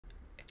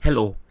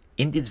Hello,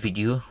 in this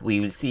video we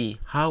will see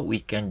how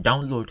we can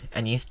download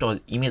and install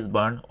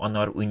Imgburn on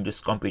our Windows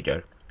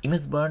computer.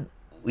 Imgburn,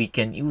 we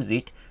can use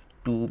it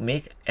to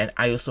make an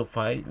ISO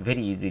file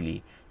very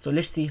easily. So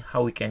let's see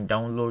how we can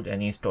download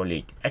and install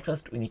it. At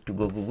first we need to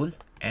go Google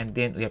and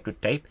then we have to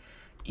type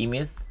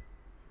Imgburn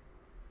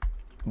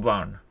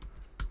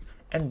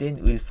and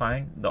then we'll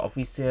find the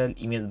official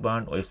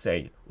Imgburn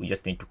website. We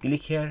just need to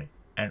click here,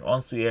 and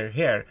once we are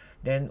here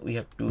then we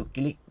have to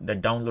click the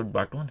download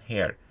button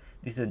here.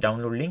 This is a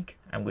download link.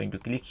 I'm going to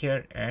click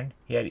here, and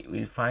here you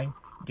will find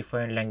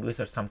different languages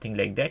or something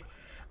like that,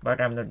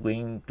 but I'm not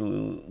going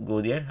to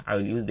go there. I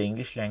will use the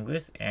English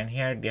language, and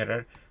here there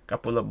are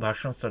couple of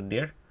versions are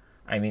there.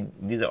 I mean,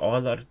 these are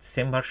all are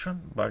same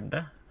version, but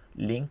the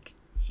link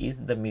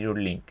is the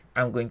mirror link.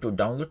 I'm going to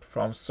download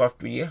from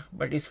Softpedia,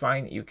 but it's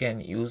fine, you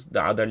can use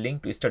the other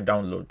link to start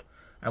download.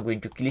 I'm going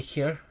to click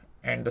here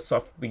and the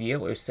Softpedia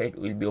website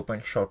will be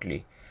opened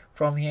shortly.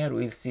 From here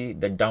we'll see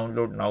the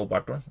download now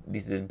button.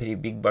 This is a very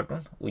big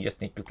button. We just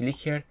need to click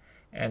here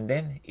and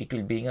then it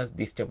will bring us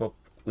this type of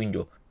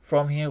window.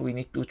 From here we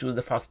need to choose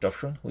the first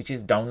option, which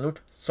is download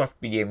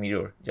Softpedia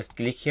mirror. Just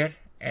click here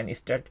and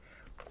start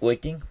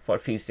waiting for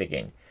few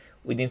seconds.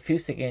 Within few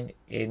seconds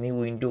a new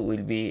window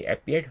will be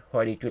appeared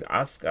where it will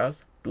ask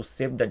us to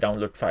save the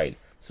download file.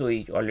 So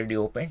it already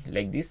opened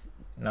like this.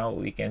 Now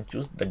we can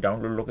choose the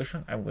download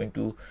location. I'm going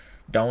to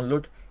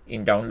download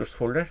in downloads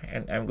folder,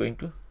 and I'm going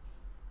to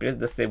press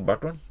the save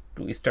button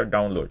to start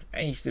download.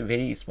 And it's a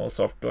very small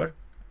software.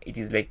 It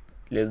is like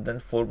less than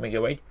 4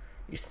 megabyte.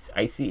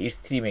 I see it's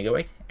 3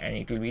 megabyte, and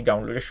it will be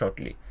downloaded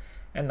shortly.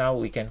 And now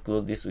we can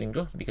close this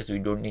window because we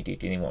don't need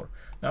it anymore.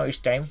 Now it's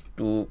time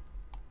to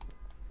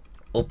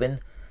open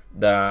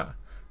the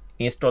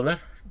installer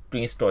to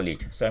install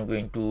it. So I'm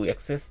going to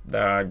access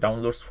the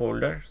downloads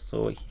folder.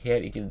 So here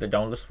it is the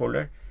downloads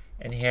folder,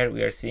 and here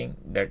we are seeing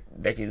that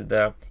is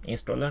the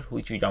installer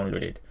which we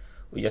downloaded.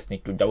 We just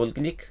need to double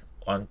click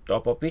on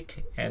top of it,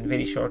 and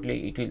very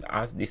shortly it will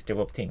ask this type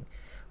of thing.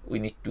 We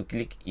need to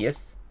click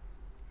yes,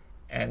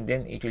 and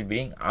then it will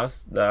bring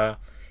us the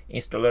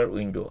installer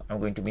window. I'm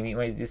going to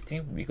minimize this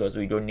thing because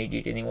we don't need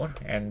it anymore.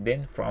 And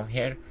then from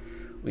here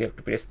we have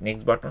to press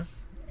next button,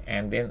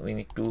 and then we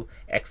need to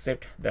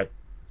accept the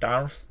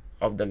terms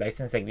of the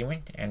license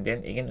agreement, and then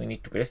again we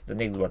need to press the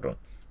next button.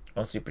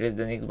 Once we press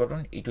the next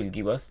button, it will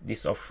give us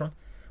this option.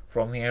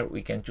 From here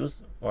we can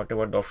choose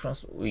whatever the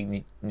options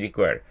we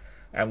require.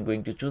 I'm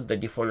going to choose the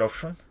default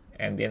option,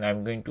 and then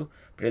I'm going to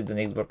press the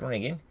next button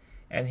again,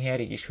 and here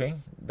it is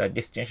showing the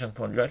destination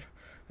folder.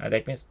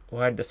 That means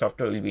where the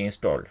software will be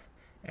installed,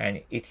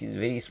 and it is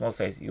very small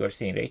size. You are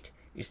seeing, right?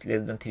 It's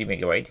less than 3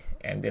 megabyte.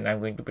 And then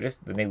I'm going to press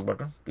the next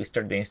button to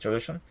start the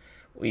installation.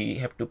 We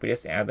have to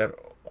press another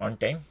on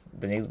time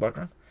the next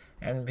button,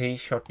 and very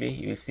shortly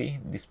you will see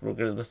this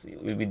progress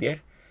will be there,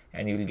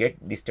 and you will get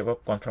this type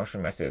of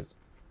confirmation message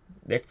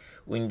that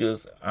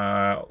Windows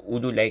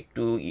would you like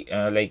to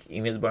like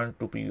Imgburn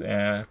to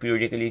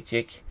periodically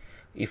check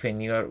if a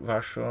newer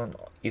version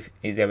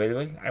is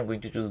available. I'm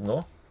going to choose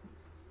no,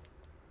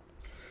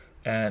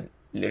 and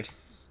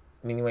let's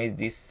minimize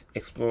this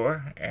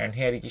explorer, and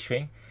here it is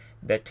showing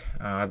that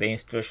the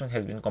installation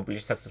has been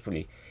completed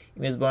successfully.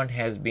 Imgburn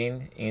has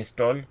been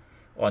installed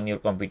on your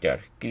computer.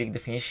 Click the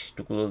finish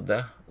to close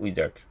the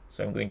wizard.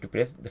 So I'm going to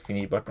press the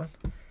finish button,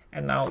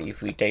 and now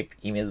if we type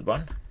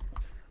Imgburn,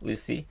 we'll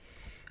see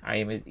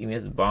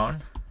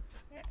Imgburn,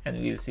 and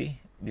we'll see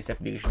this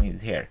application is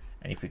here.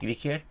 And if we click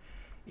here,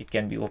 it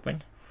can be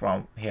opened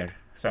from here.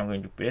 So I'm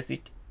going to press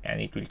it,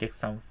 and it will take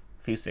some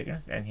few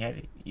seconds, and here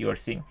you are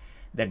seeing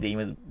that the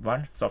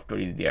Imgburn software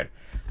is there.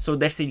 So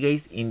that's it,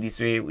 guys. In this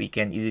way we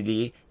can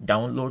easily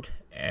download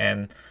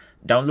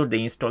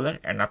the installer,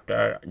 and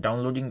after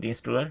downloading the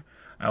installer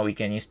we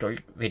can install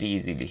it very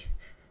easily.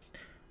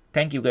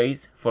 Thank you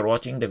guys for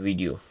watching the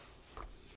video.